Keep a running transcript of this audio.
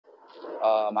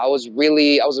I was a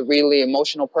really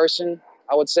emotional person,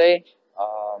 I would say.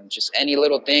 Just any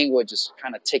little thing would just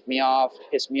kind of tick me off,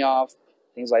 piss me off,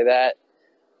 things like that.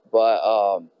 But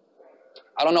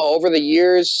I don't know, over the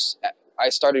years, I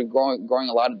started growing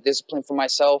a lot of discipline for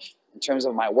myself in terms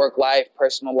of my work life,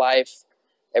 personal life,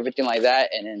 everything like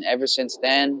that. And then ever since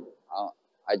then,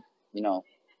 you know,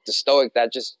 the Stoic,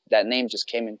 that name just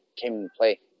came into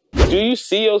play. Do you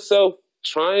see yourself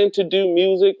trying to do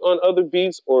music on other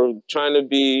beats, or trying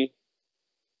to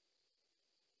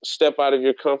step out of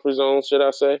your comfort zone, should I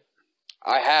say?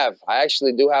 I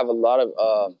actually do have a lot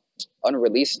of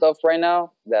unreleased stuff right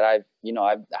now that I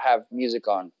have music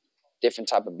on different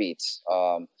type of beats.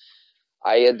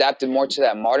 I adapted more to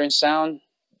that modern sound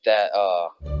that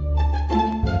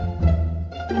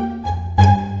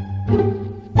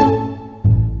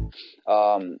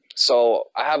so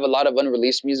I have a lot of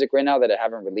unreleased music right now that I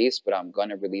haven't released, but I'm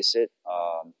gonna release it.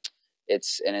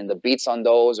 And then the beats on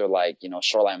those are like, you know,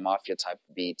 Shoreline Mafia type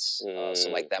of beats, so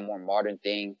like that more modern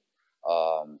thing.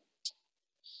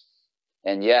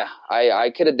 And yeah,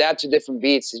 I could adapt to different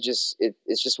beats.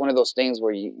 It's just one of those things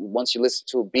where once you listen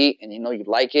to a beat and you know you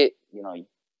like it, you know,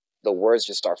 the words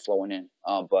just start flowing in.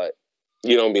 But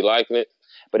you don't be liking it.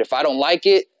 But if I don't like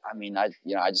it, I mean, I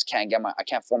just can't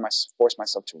force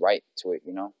myself to write to it.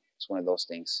 You know, it's one of those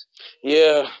things.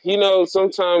 Yeah, you know,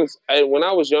 sometimes when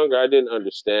I was younger, I didn't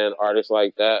understand artists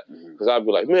like that, because I'd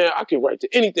be like, man, I can write to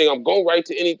anything. I'm gonna write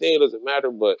to anything. It doesn't matter.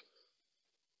 But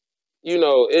you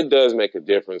know, it does make a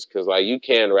difference, because like you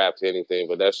can rap to anything,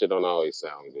 but that shit don't always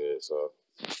sound good. So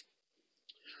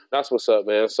that's what's up,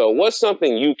 man. So what's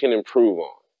something you can improve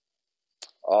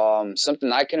on?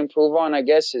 Something I can improve on, I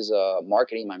guess, is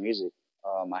marketing my music.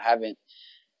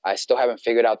 I still haven't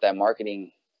figured out that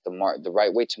marketing, the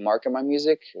right way to market my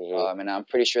music. And I'm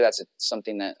pretty sure that's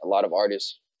something that a lot of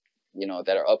artists, you know,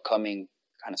 that are upcoming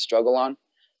kind of struggle on.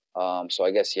 So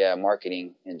I guess, yeah,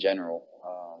 marketing in general.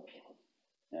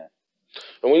 Yeah.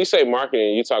 And when you say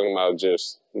marketing, you're talking about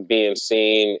just being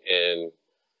seen and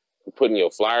putting your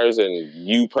flyers and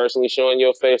you personally showing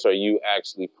your face, or you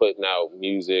actually putting out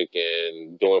music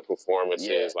and doing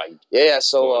performances?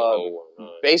 So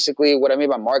basically what I mean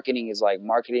by marketing is like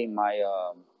marketing my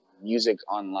music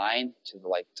online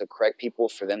to correct people,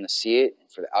 for them to see it, and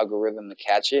for the algorithm to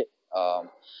catch it. I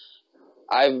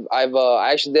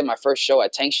actually did my first show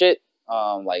at Tank Shit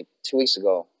like 2 weeks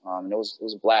ago. And it was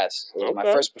a blast. It was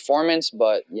my first performance,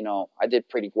 but you know, I did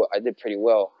pretty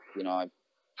well. You know, I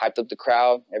hyped up the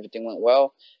crowd, everything went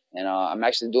well. And I'm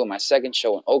actually doing my second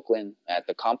show in Oakland at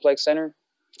the Complex Center.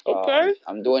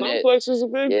 I'm doing Complex is a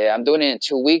big... Yeah, I'm doing it in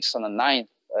 2 weeks on the 9th.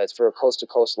 It's for a Coast to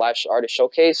Coast live artist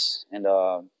showcase. And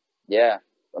yeah,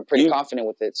 I'm pretty confident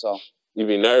with it. So you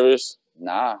be nervous?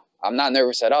 Nah, I'm not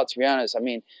nervous at all, to be honest. I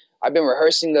mean, I've been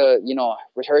rehearsing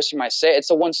my set. It's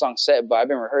a 1-song set, but I've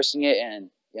been rehearsing it, and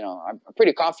you know, I'm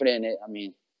pretty confident in it. I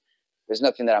mean, there's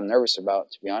nothing that I'm nervous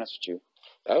about, to be honest with you.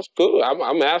 That's cool.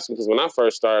 I'm asking because when I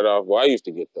first started off, well, I used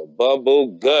to get the bubble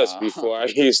guts before I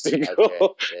used to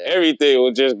go. Yeah. Everything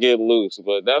would just get loose.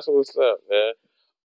 But that's what's up, man.